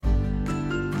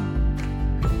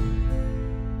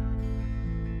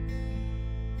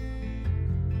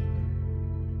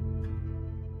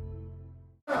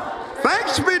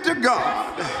Thanks be to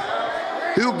God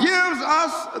who gives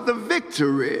us the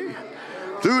victory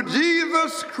through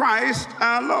Jesus Christ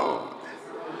our Lord.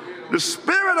 The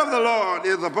Spirit of the Lord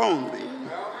is upon me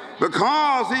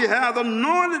because he hath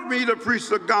anointed me to preach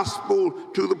the gospel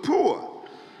to the poor.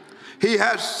 He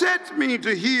has sent me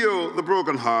to heal the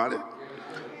brokenhearted,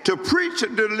 to preach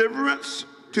deliverance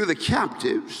to the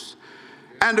captives,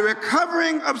 and the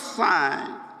recovering of sight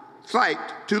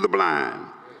to the blind,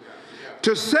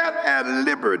 to set at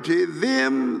liberty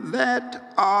them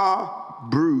that are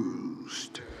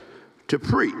bruised, to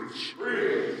preach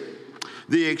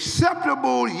the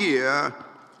acceptable year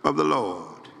of the Lord.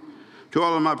 To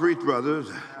all of my priest brothers,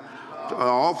 to our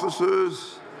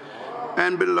officers,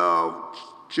 and beloved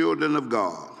children of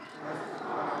God.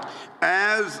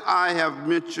 As I have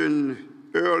mentioned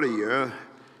earlier,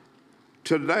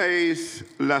 today's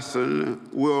lesson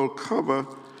will cover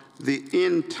the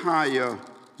entire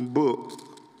book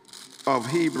of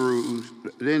Hebrews,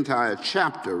 the entire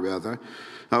chapter, rather,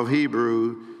 of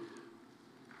Hebrews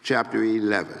chapter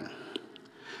 11.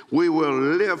 We will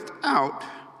lift out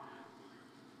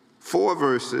 4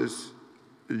 verses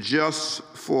just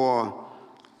for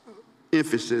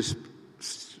emphasis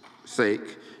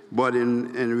sake, but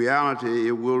in reality,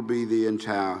 it will be the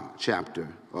entire chapter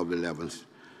of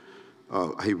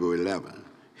Hebrew 11.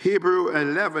 Hebrew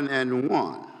 11 and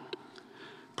 1.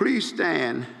 Please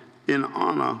stand in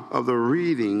honor of the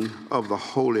reading of the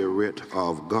Holy Writ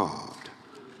of God.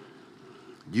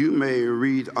 You may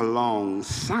read along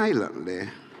silently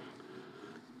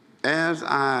as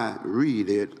I read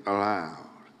it aloud.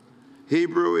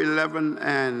 Hebrew 11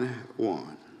 and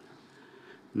 1.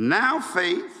 Now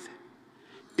faith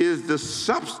is the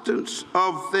substance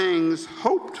of things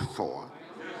hoped for,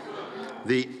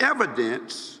 the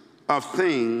evidence of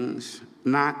things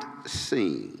not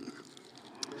seen.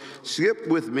 Skip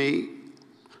with me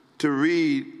to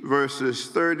read verses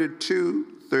 32,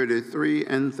 33,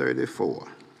 and 34.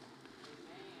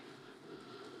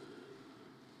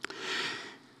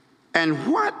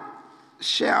 And what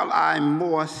shall I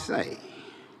more say?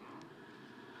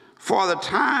 For the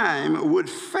time would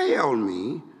fail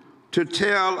me to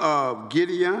tell of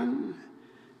Gideon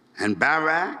and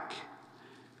Barak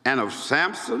and of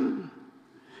Samson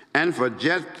and for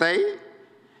Jephthah,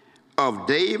 of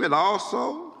David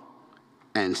also,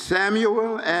 and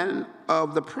Samuel, and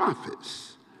of the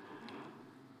prophets,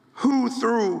 who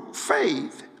through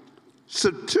faith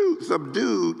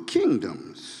subdued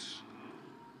kingdoms,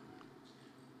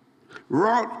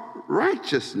 wrought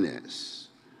righteousness,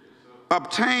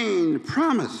 obtained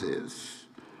promises,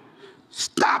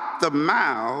 stopped the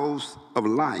mouths of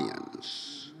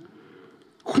lions,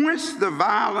 quenched the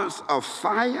violence of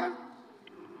fire,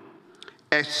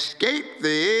 escaped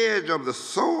the edge of the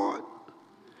sword,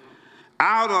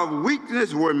 out of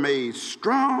weakness were made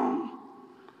strong,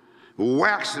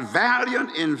 waxed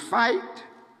valiant in fight,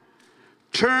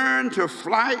 turned to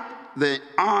flight the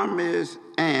armies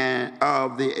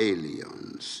of the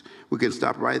aliens. We can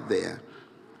stop right there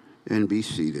and be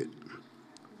seated.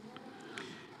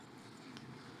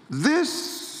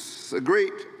 This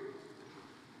great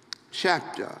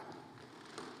chapter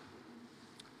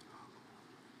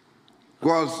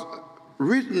was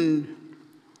written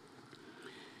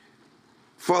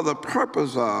for the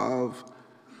purpose of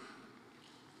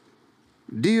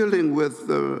dealing with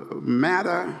the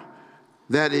matter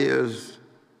that is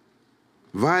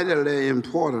vitally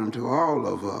important to all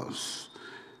of us.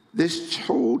 This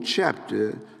whole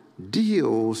chapter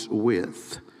deals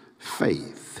with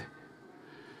faith.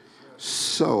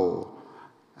 So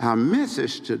our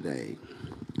message today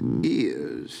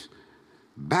is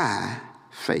by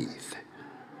faith.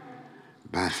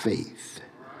 By faith.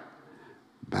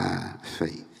 By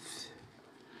faith.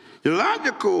 The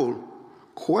logical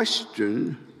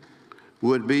question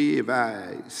would be, if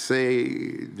I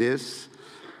say this,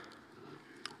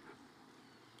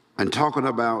 and talking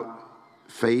about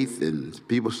faith, and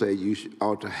people say you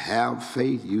ought to have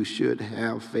faith, you should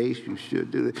have faith, you should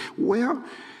do it. Well,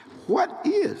 what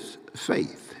is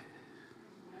faith?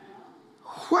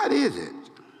 What is it?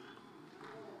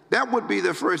 That would be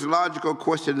the first logical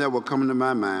question that would come into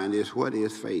my mind, is what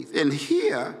is faith? And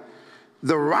here,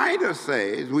 the writer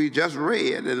says, we just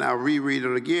read, and I'll reread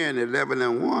it again, 11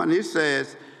 and 1, he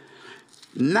says,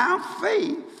 now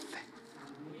faith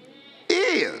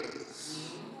is.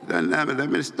 Let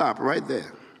me stop right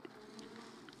there.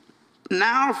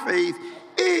 Now faith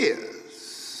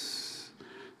is.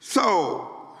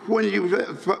 So when you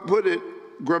put it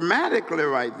grammatically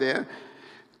right there,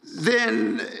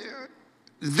 then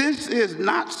this is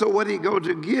not so, what he goes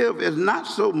to give is not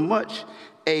so much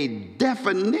a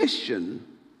definition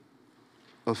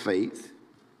of faith,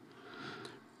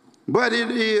 but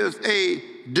it is a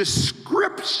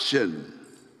description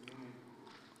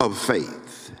of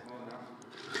faith.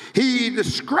 He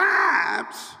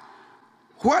describes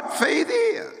what faith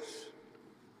is.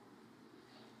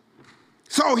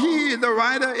 So the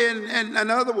writer, in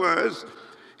other words,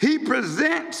 he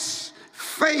presents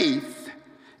faith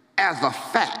as a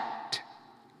fact.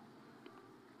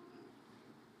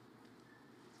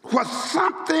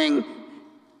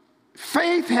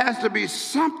 Faith has to be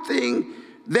something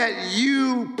that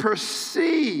you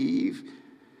perceive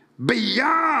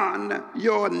beyond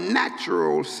your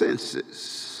natural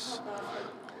senses.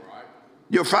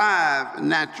 Your 5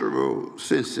 natural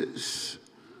senses.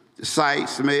 Sight,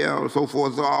 smell, so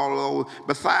forth, all those,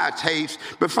 besides taste,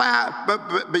 but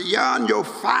beyond your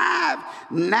 5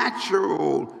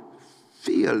 natural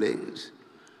feelings,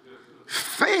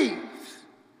 faith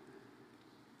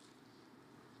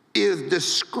is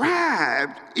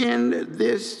described in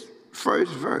this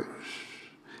first verse.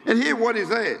 And hear what he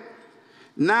said.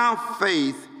 Now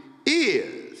faith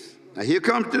is, now here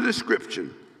comes the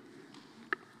description,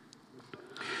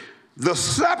 the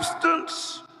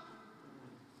substance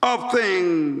of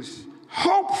things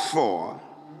hoped for,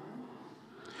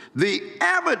 the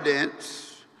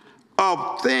evidence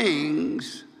of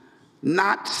things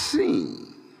not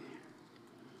seen.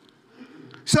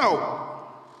 So,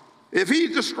 if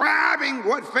he's describing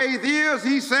what faith is,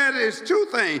 he said it's 2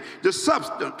 things: the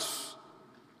substance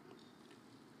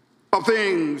of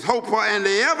things hoped for, and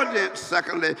the evidence,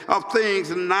 secondly, of things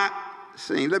not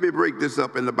seen. Let me break this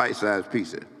up into bite-sized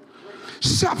pieces.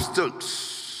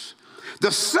 Substance.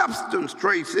 The substance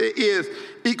trace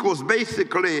equals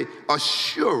basically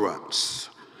assurance.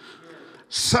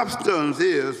 Substance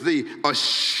is the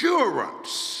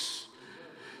assurance.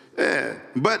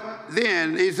 But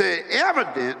then he said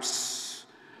evidence.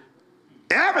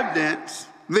 Evidence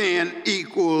then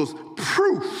equals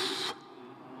proof.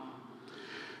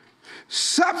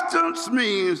 Substance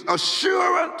means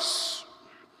assurance.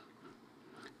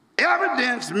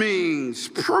 Evidence means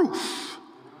proof.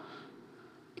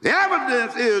 The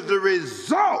evidence is the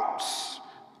results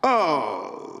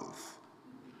of.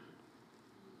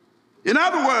 In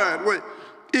other words,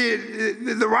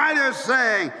 the writer is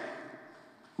saying,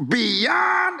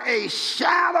 beyond a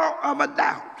shadow of a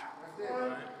doubt.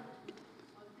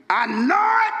 I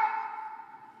know it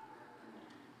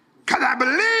because I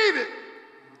believe it.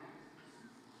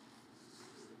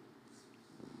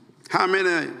 How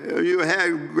many of you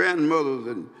have grandmothers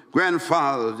and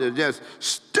grandfathers that just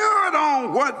stood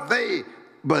on what they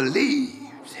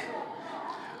believed?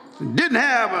 Didn't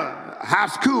have a high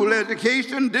school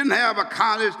education, didn't have a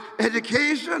college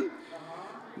education,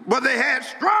 but they had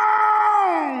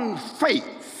strong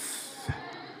faith.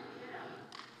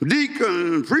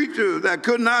 Deacons, preachers that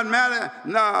could not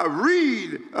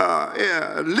read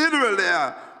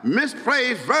literally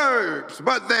misplaced verbs,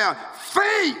 but their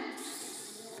faith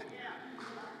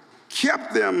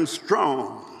kept them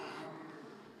strong.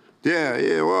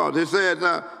 Well, they said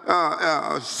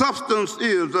substance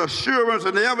is the assurance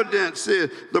and the evidence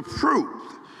is the proof.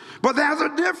 But there's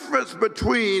a difference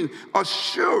between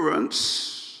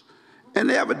assurance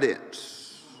and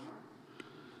evidence.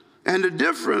 And the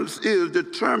difference is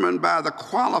determined by the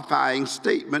qualifying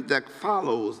statement that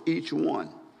follows each one.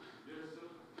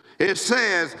 It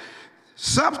says,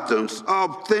 substance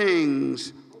of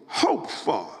things hoped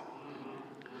for.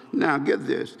 Now get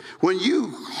this, when you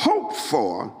hope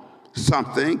for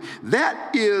something,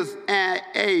 that is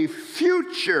a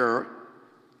future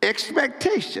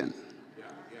expectation.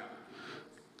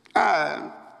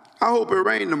 I hope it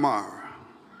rains tomorrow.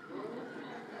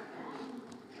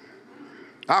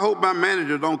 I hope my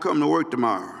manager don't come to work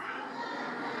tomorrow.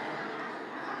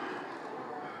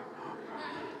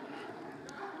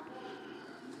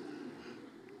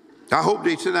 I hope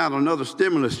they send out another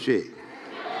stimulus check.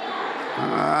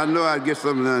 I know I'd get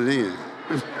something done then.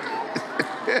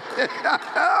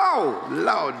 Oh,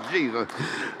 Lord Jesus.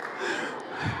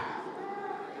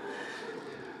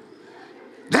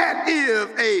 That is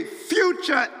a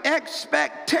future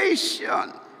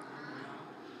expectation.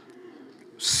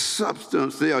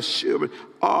 Substance, the assurance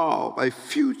of a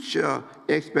future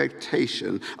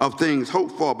expectation of things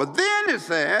hoped for. But then it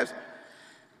says,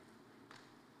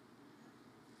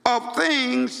 of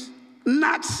things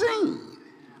not seen.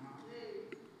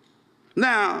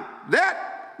 Now, that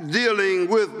dealing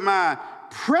with my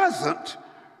present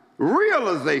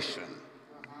realization.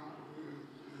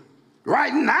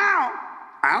 Right now,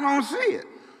 I don't see it.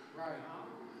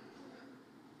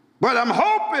 But I'm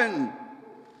hoping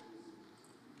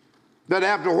that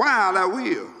after a while I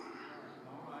will.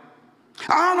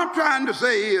 All I'm trying to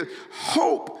say is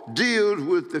hope deals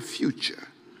with the future.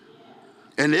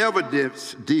 And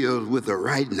evidence deals with the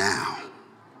right now.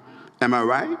 Am I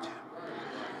right?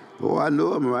 Oh, I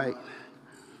know I'm right.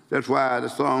 That's why the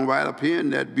song right up here in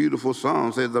that beautiful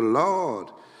song says, the Lord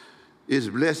is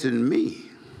blessing me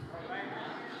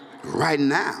right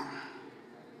now.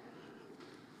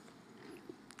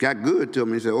 Got good to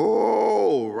me. He said,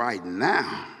 oh, right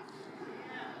now.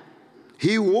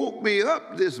 He woke me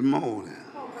up this morning.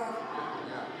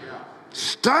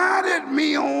 Started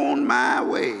me on my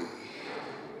way.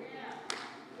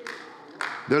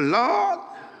 The Lord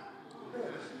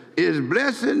is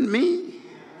blessing me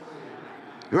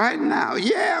right now.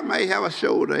 Yeah, I may have a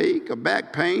shoulder ache, a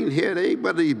back pain, headache,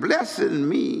 but he's blessing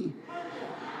me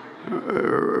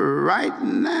right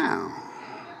now.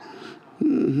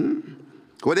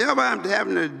 Whatever I'm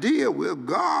having to deal with,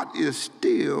 God is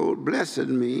still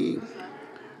blessing me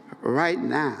right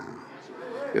now.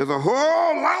 There's a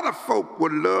whole lot of folk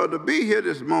would love to be here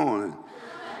this morning,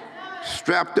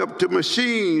 strapped up to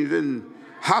machines in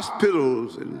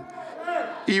hospitals and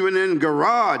even in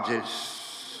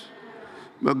garages.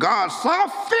 But God saw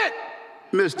fit,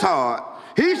 Miss Todd.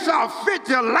 He saw fit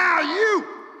to allow you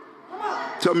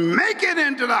to make it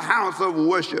into the house of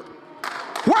worship.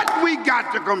 What we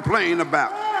got to complain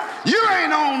about? You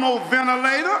ain't on no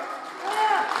ventilator.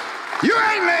 You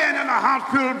ain't laying in a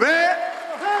hospital bed.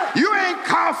 You ain't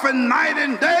coughing night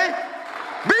and day.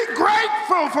 Be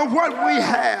grateful for what we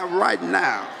have right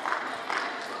now.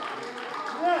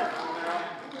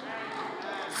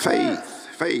 Faith.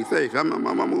 I'm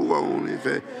gonna move on.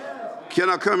 Can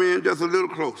I come in just a little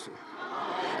closer?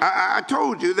 I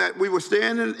told you that we were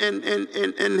staying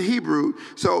in Hebrew.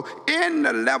 So in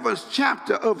the 11th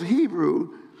chapter of Hebrew,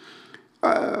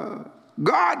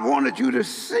 God wanted you to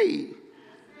see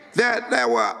that there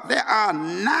are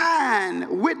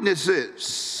 9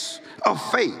 witnesses of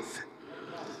faith.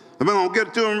 I'm going to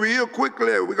get to them real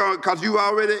quickly. Because you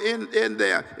already in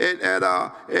there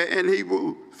in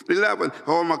Hebrew 11.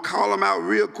 Oh, I'm going to call them out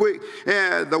real quick.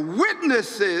 The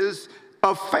witnesses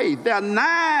of faith. There are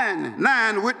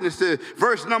nine witnesses.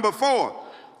 Verse number 4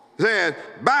 says,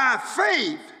 by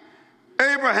faith,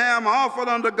 Abraham offered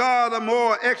unto God a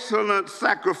more excellent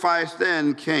sacrifice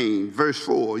than Cain. Verse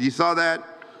 4. You saw that?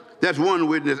 That's one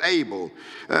witness, Abel.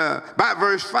 By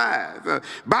verse 5.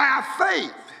 By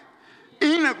faith,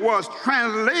 Enoch was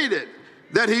translated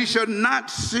that he should not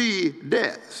see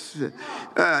death.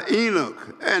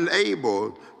 Enoch and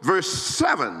Abel. Verse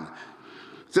 7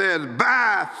 says,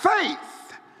 by faith,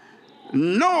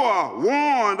 Noah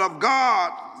warned of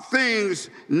God things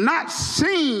not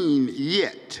seen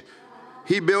yet.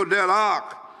 He built that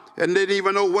ark and didn't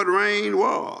even know what rain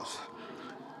was.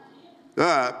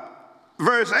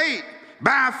 Verse 8,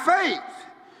 by faith,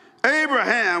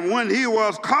 Abraham, when he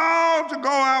was called to go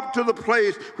out to the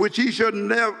place which he should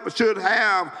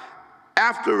have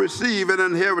after receiving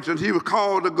an inheritance, he was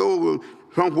called to go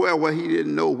somewhere where he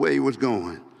didn't know where he was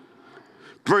going.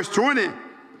 Verse 20,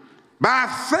 by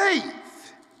faith,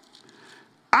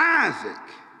 Isaac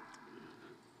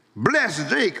blessed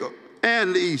Jacob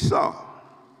and Esau.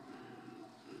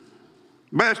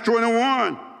 Verse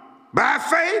 21, by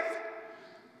faith,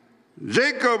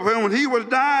 Jacob, when he was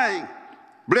dying,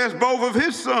 blessed both of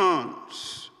his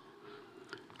sons.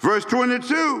 Verse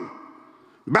 22,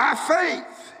 by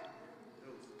faith,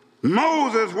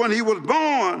 Moses, when he was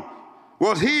born,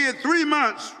 was hid 3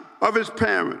 months of his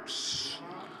parents.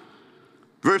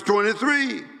 Verse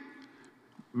 23,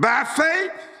 by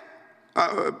faith,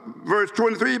 verse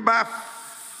 23, by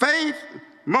faith,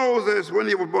 Moses, when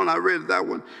he was born, I read that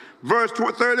one. Verse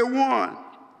 31,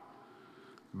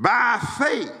 by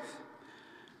faith,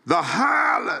 the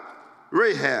harlot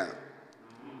Rahab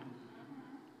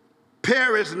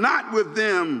perished not with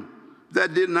them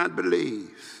that did not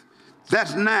believe.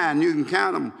 That's 9. You can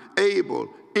count them.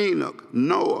 Abel, Enoch,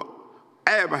 Noah,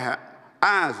 Abraham,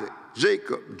 Isaac,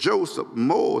 Jacob, Joseph,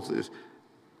 Moses,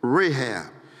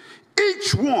 Rahab.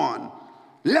 Each one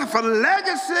left a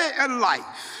legacy in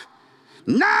life.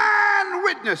 9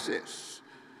 witnesses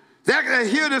that are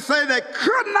here to say they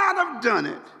could not have done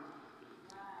it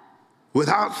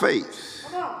without faith.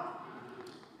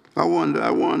 I wonder,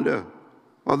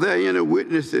 are there any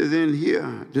witnesses in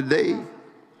here today?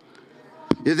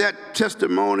 Is that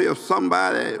testimony of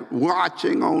somebody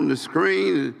watching on the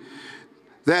screen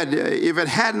that if it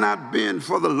had not been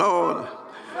for the Lord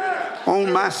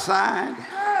on my side,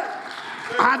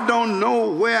 I don't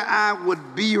know where I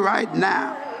would be right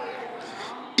now.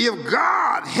 If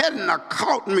God hadn't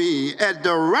caught me at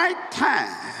the right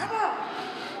time,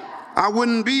 I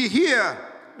wouldn't be here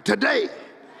today.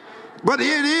 But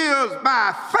it is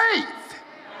by faith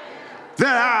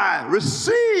that I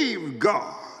received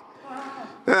God.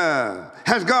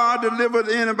 Has God delivered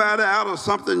anybody out of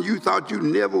something you thought you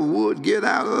never would get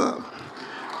out of?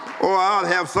 Or I'll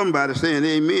have somebody saying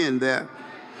amen there.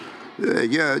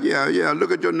 Yeah.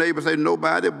 Look at your neighbor and say,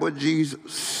 nobody but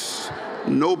Jesus.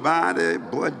 Nobody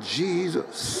but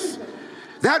Jesus.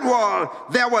 There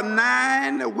were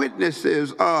 9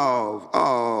 witnesses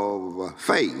of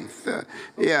faith.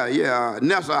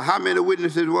 Nessa, how many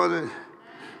witnesses was it?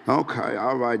 Okay,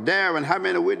 all right. Darren, how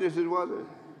many witnesses was it?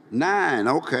 9.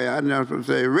 Okay, I never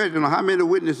say. Reginald, how many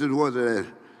witnesses was it?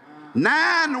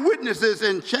 9 witnesses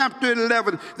in chapter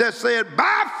 11 that said,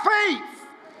 by faith,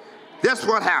 that's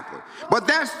what happened. But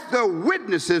that's the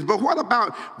witnesses. But what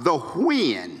about the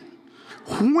when?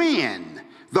 When?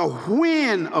 The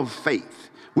when of faith.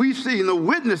 We've seen the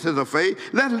witnesses of faith.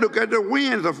 Let's look at the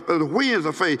whens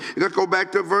of faith. Let's go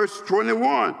back to verse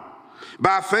 21.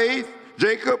 By faith,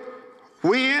 Jacob,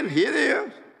 when, here it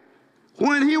is,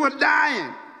 when he was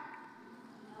dying.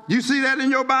 You see that in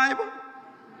your Bible?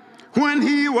 When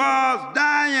he was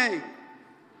dying.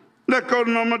 Let's go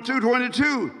to number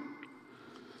 222.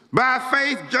 By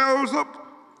faith, Joseph,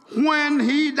 when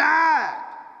he died.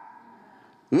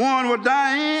 One was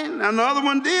dying, and the other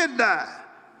one did die.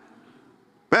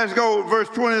 Let's go to verse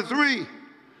 23.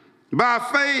 By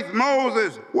faith,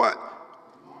 Moses, what?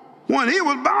 When he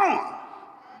was born.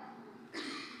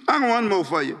 I got one more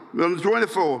for you. Number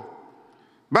 24.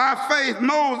 By faith,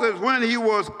 Moses, when he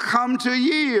was come to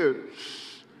years.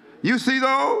 You see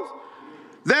those?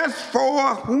 That's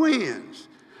 4 whens.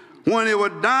 When he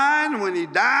was dying, when he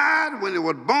died, when he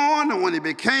was born, and when he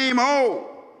became old.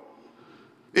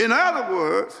 In other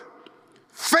words,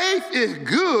 faith is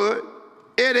good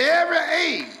at every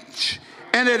age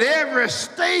and at every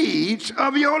stage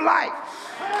of your life.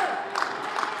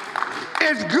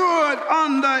 It's good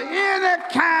under any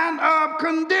kind of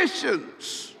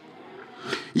conditions.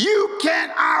 You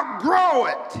can't outgrow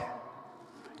it.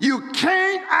 You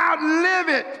can't outlive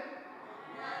it.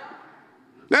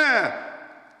 Yeah.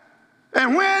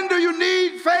 And when do you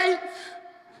need faith?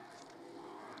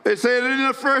 They said it in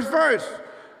the first verse.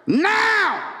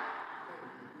 Now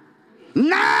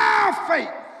faith.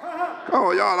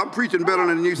 Oh, y'all, I'm preaching better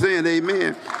than you saying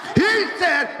amen. He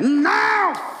said,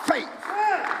 now faith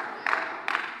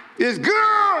is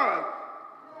good.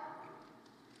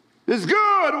 It's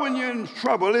good when you're in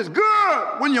trouble. It's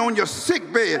good when you're on your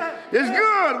sick bed. It's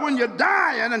good when you're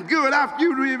dying, and good after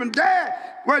you even die.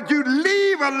 But you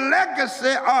leave a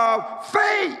legacy of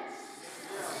faith.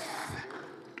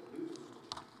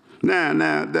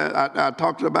 Now that I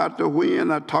talked about the when,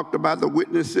 I talked about the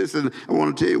witnesses, and I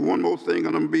want to tell you one more thing,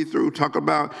 and I'm going to be through. Talk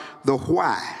about the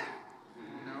why.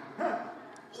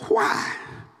 Why?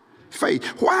 Faith.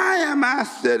 Why am I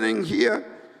sitting here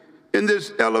in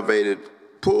this elevated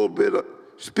pulpit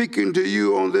speaking to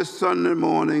you on this Sunday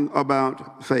morning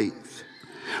about faith?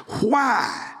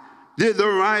 Why did the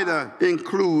writer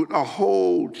include a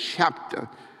whole chapter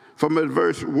from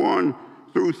verse 1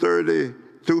 through 30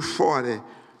 through 40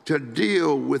 to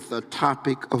deal with the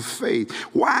topic of faith?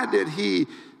 Why did he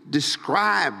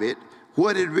describe it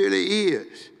what it really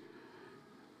is?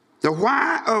 The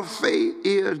why of faith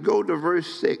is, go to verse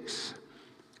 6.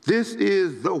 This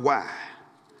is the why.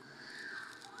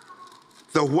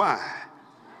 The why.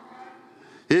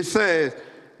 It says,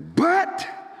 but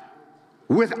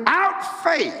without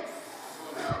faith,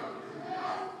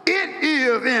 it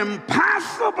is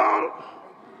impossible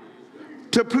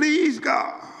to please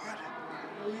God.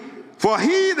 For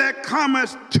he that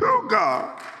cometh to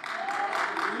God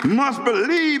must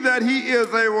believe that he is,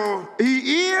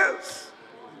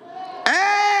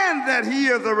 and that he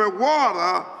is a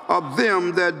rewarder of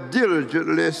them that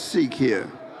diligently seek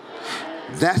him.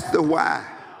 That's the why.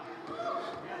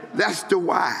 That's the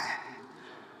why.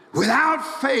 Without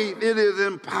faith, it is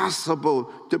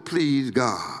impossible to please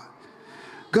God.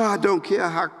 God don't care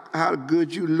how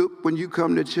good you look when you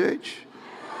come to church.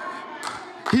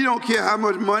 He don't care how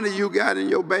much money you got in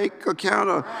your bank account,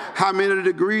 or how many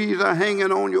degrees are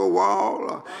hanging on your wall,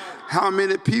 or how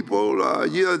many people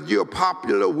you're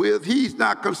popular with. He's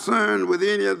not concerned with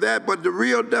any of that. But the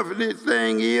real definite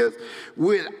thing is,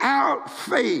 without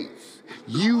faith,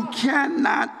 you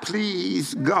cannot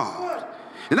please God.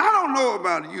 And I don't know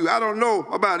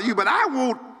about you, but I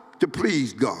want to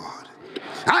please God.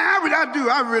 I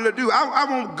really do. I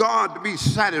want God to be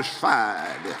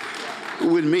satisfied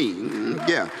with me.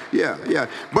 Yeah.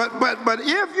 But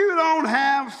if you don't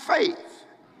have faith,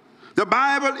 the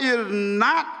Bible is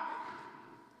not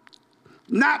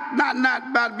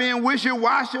about being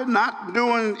wishy-washy, not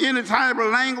doing any type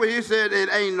of language. He said it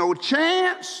ain't no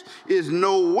chance, is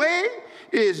no way,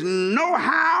 is no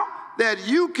how that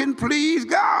you can please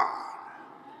God.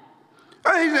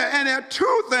 He said, and there are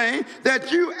two things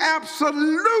that you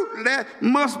absolutely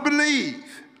must believe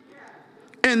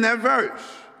in that verse.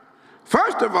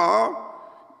 First of all,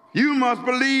 you must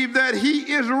believe that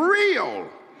he is real.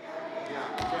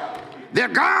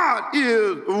 That God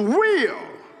is real.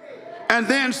 And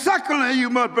then secondly, you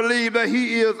must believe that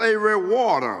he is a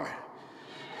rewarder.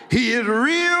 He is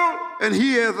real and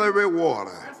he is a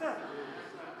rewarder.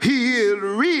 He is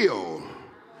real.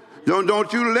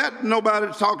 Don't you let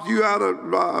nobody talk to you out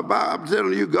of I'm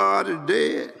telling you God is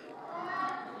dead.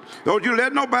 Don't you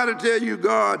let nobody tell you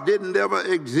God didn't ever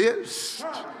exist.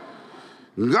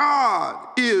 God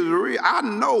is real. I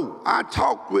know. I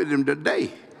talked with him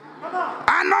today.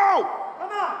 I know.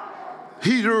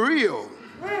 He's real.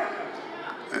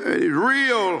 He's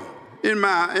real in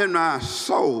my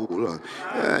soul.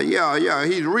 Yeah,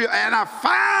 he's real. And I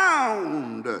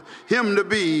found him to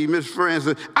be, Miss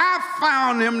Francis, I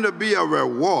found him to be a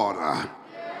rewarder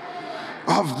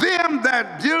of them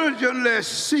that diligently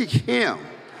seek him.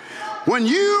 When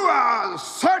you are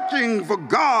searching for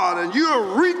God and you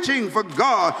are reaching for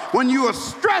God, when you are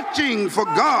stretching for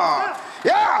God,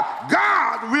 yeah,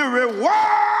 God will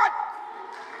reward.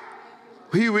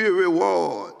 He will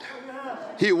reward.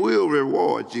 He will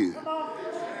reward you.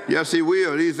 Yes, he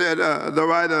will. He said, the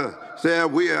writer said,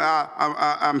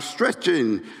 I'm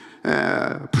stretching,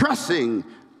 pressing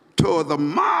toward the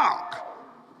mark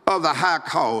of the high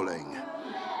calling.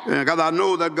 Because I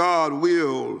know that God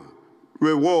will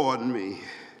reward me.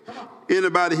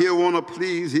 Anybody here want to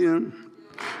please him?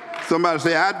 Somebody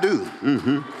say, I do.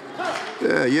 Mm-hmm.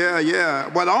 Yeah.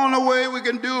 But the only way we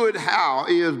can do it, how,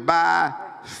 is by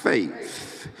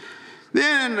faith.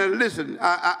 Then, listen,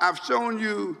 I've shown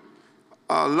you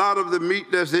a lot of the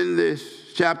meat that's in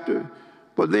this chapter,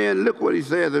 but then look what he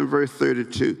says in verse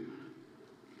 32.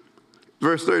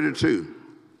 Verse 32.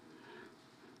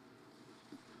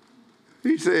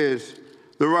 He says,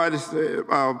 the writer said,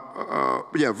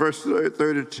 verse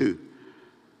 32.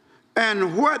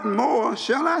 And what more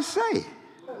shall I say?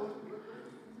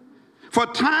 For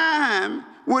time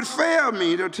would fail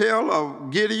me to tell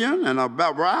of Gideon and of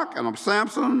Barak and of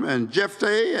Samson and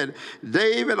Jephthah and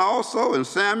David also and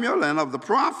Samuel and of the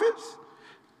prophets.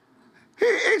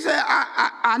 He said,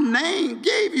 I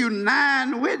gave you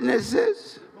 9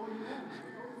 witnesses.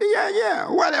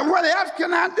 Yeah. What else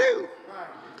can I do?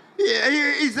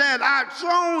 Yeah, he said, I've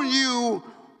shown you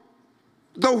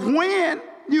the when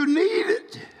you need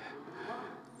it.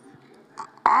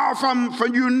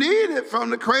 You need it from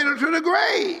the cradle to the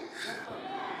grave.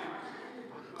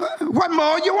 What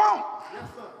more you want?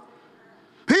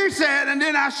 He said, and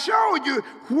then I showed you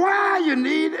why you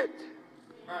need it.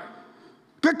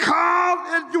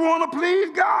 Because you want to please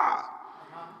God.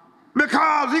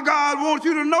 Because God wants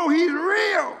you to know he's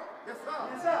real.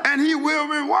 And he will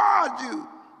reward you.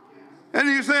 And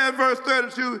he said, verse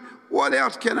 32, what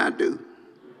else can I do?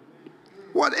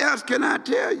 What else can I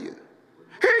tell you?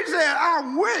 He said,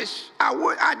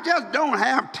 I just don't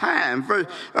have time.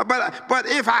 But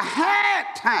if I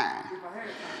had time,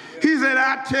 he said,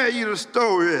 I'll tell you the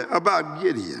story about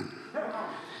Gideon.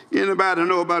 Anybody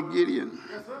know about Gideon?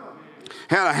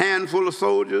 Had a handful of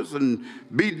soldiers and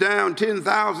beat down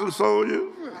 10,000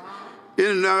 soldiers. He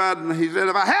said,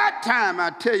 if I had time,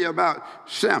 I'd tell you about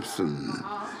Samson.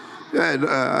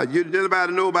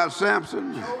 Anybody know about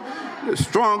Samson? The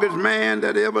strongest man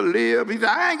that ever lived. He said,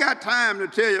 I ain't got time to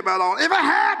tell you about all. If I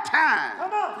had time,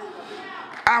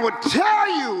 I would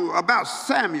tell you about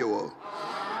Samuel,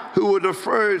 who was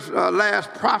the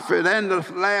last prophet and the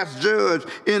last judge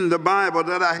in the Bible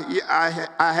that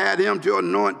I had him to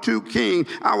anoint 2 kings.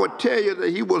 I would tell you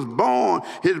that he was born.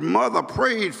 His mother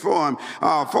prayed for him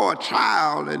for a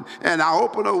child, and I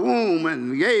opened her womb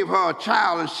and gave her a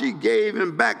child, and she gave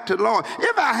him back to the Lord.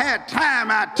 If I had time,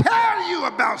 I'd tell you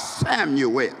about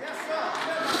Samuel.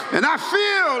 And I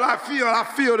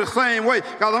feel the same way,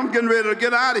 because I'm getting ready to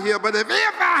get out of here. But if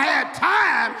I had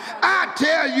time, I'd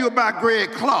tell you about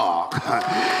Clarke.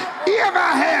 If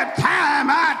I had time,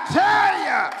 I'd tell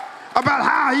you about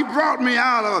how he brought me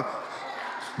out of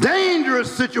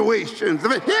dangerous situations.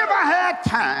 If I had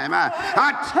time,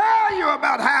 I'd tell you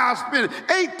about how I spent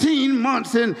 18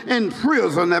 months in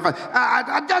prison.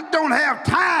 I just don't have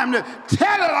time to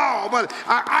tell it all, but if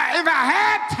I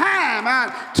had time,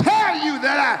 I'd tell you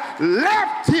that I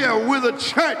left here with a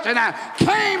church and I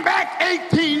came back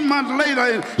 18 months later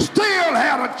and still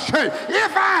had a church.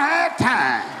 If I had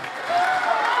time.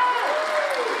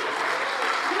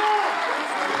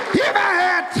 If I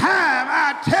had time,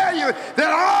 I'd tell you that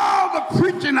all the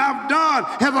preaching I've done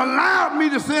has allowed me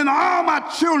to send all my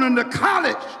children to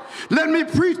college. Let me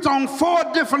preach on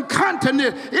 4 different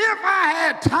continents. If I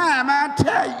had time, I'd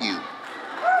tell you.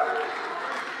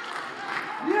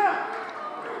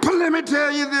 let me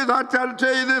tell you this. I try to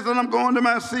tell you this, and I'm going to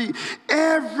my seat.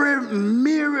 Every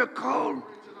miracle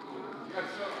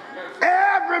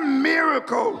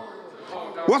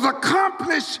was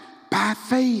accomplished by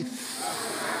faith.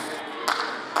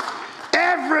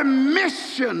 Every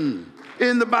mission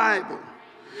in the Bible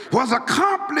was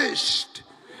accomplished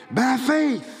by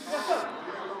faith.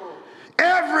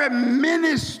 Every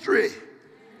ministry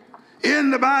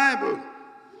in the Bible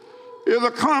is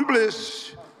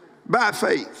accomplished by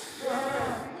faith.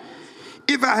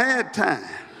 If I had time,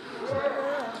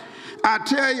 I'd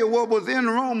tell you what was in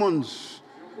Romans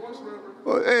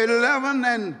 11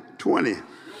 and 20.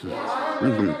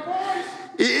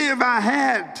 If I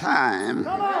had time,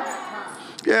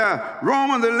 yeah,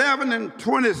 Romans 11 and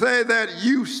 20 say that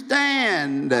you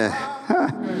stand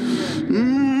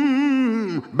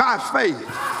by faith.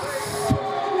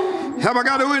 Have I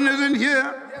got a witness in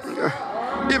here?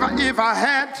 If I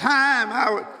had time,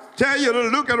 I would tell you to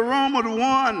look at Romans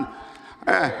 1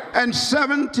 and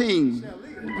 17.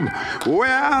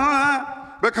 Well,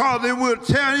 because it will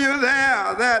tell you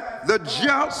there that the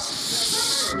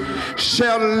just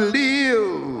shall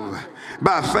live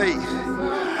by faith.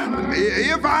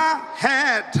 If I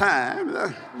had time,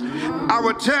 I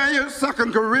would tell you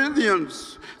 2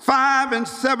 Corinthians 5 and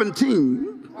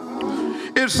 17.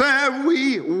 It said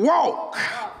we walk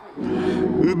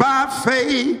by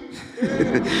faith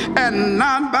and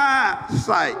not by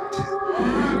sight.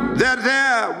 That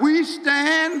there we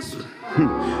stand,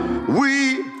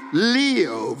 we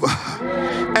live,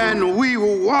 and we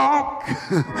walk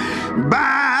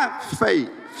by faith.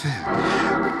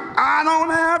 I don't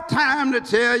have time to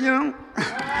tell you,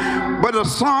 but a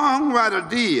songwriter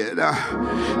did.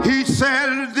 He said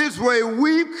it this way: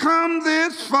 we've come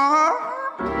this far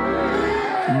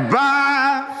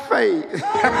by faith,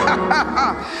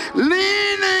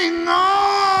 leaning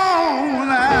on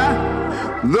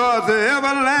the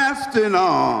everlasting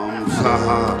arms.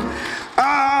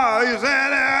 He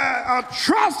said,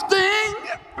 trusting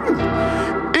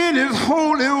in his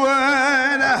holy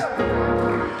word.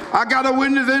 I got a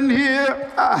witness in here.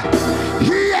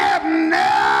 He had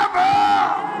never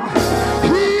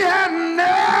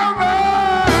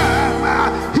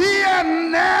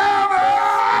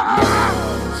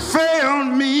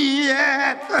failed me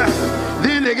yet.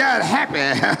 Then they got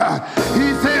happy.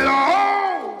 He said,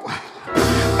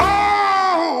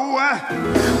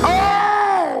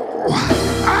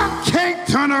 I can't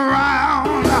turn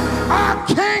around. I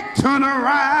can't turn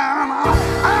around.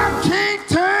 I can't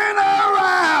turn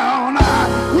around.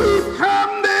 We've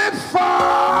come this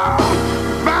far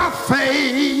by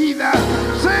faith.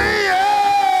 Say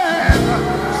yes.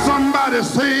 Somebody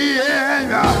say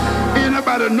yes.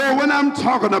 Anybody know what I'm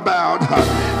talking about?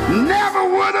 Never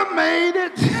would have made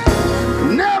it.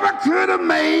 Never could have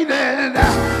made it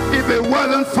if it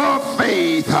wasn't for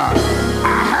faith. I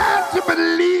had to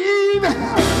believe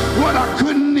what I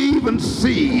couldn't even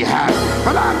see.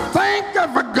 But I'm thankful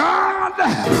for God,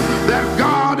 that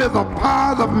God is a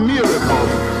God of miracles,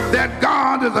 that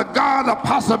God is a God of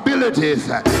possibilities,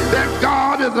 that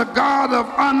God is a God of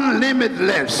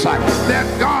unlimitless,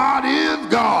 that God is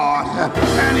God,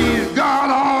 and he's God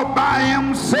all by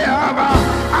himself.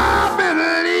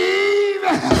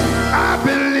 I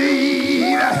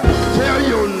believe, tell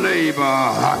your neighbor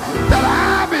that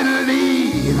I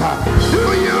believe. Do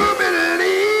you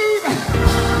believe?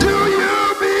 Do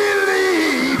you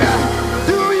believe?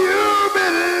 Do you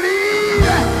believe?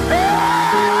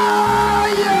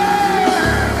 Yeah.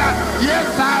 Yes,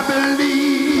 I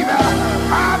believe.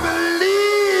 I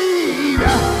believe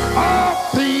all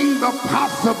things are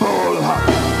possible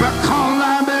because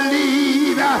I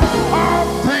believe all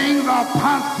things are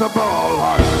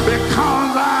possible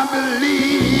because I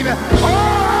believe. Oh,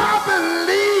 I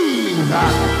believe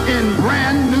in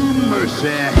brand new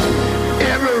mercy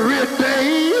every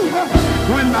day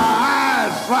when my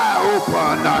eyes fly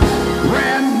open.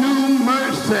 Brand new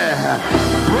mercy,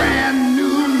 brand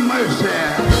new mercy,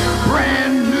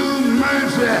 brand new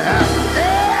mercy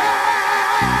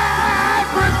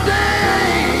every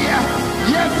day.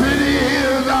 Yes, it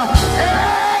is.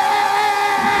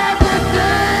 Every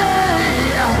day,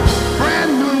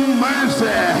 brand new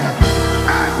mercy.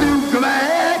 I'm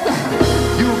glad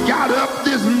you got up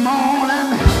this morning,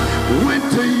 went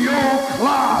to your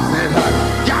closet,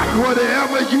 got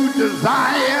whatever you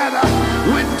desired,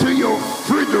 went to your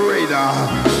refrigerator,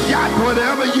 got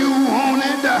whatever you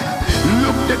wanted,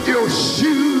 looked at your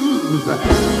shoes,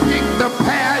 picked the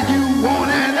pair you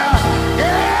wanted.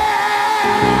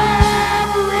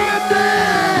 Every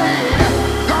day,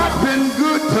 God's been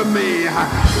good to me.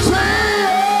 Say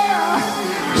yeah,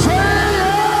 say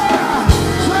yeah,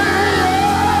 say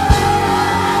yeah.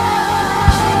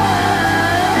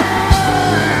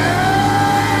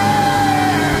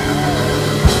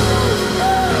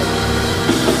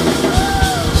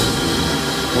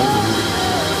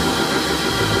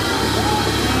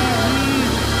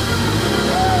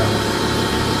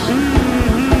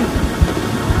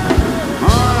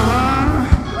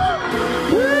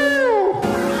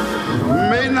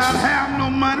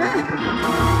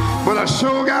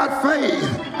 sure got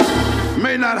faith.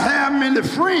 May not have many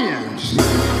friends,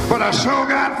 but I sure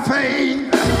got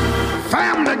faith.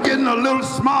 Family getting a little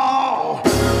small,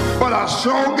 but I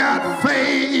sure got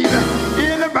faith.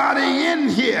 Anybody in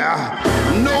here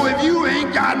know if you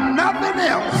ain't got nothing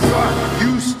else,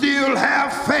 you still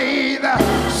have faith?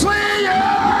 Say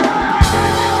yeah.